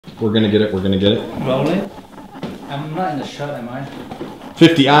We're gonna get it. We're gonna get it. Rolling. I'm not in the shot, am I?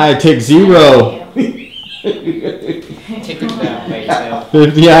 50i, take 0. Take it down by yourself.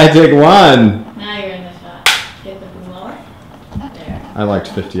 50i, take 1. Now you're in the shot. Get the boom lower. There. I liked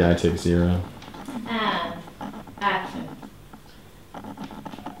 50i, take 0. And action.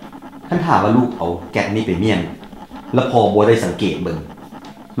 ท่านถามว่าลูกเอาแก๊สนี่ไปเมียนแล้วพอบัวได้สังเกตเบิ่ง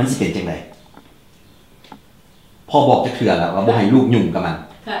มันสิเป็นจังไดพ่อบอกจะเถื่อแล้วว่าบ่ให้ลูกยุ่งกับมัน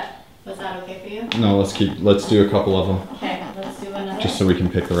Cut. Was that okay for you? No, let's do a couple of them. Okay, let's do another. Just so we can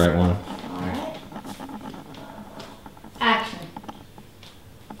pick the right one. Alright. Action.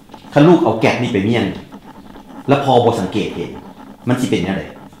 ถ้าลูกเอาแก๊สนี่ไปเมียนแล้วพอบ่สังเกตเห็นมันสิเป็นจังได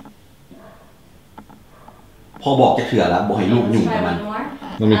พ่อบอกจะเถื่อแล้วบ่ให้ลูก Let's ยุ่ง try กับมัน one more.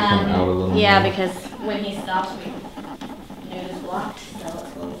 Let me come out a little Yeah, more. because when he stops, it is blocked. So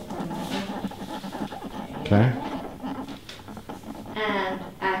let's go for another. Okay. And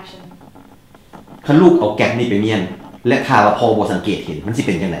action. ถ้าลูกเอาแก๊สนี่ไปเมียนและถ้าว่าพ่อบ่สังเกตเห็นมันสิเ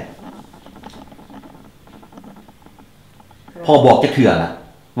ป็นจังไดพ่อบอกจะเถื่อแล้ว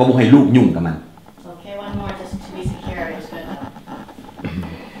ว่าบ่ให้ลูกยุ่งกับมัน Okay, one more just to be secure. It's good.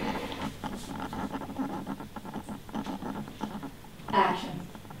 Action.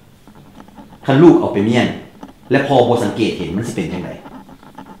 ถ้าลูกเอาไปเมียนและพ่อบ่สังเกตเห็นมันสิเป็นจังได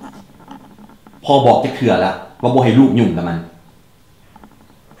พ่อบอกจะเถื่อแล้วว่าบ่ให้ลูกยุ่งกับมัน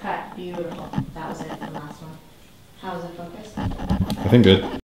Cut. Beautiful. That was it. The last one. How was it focused? I think good.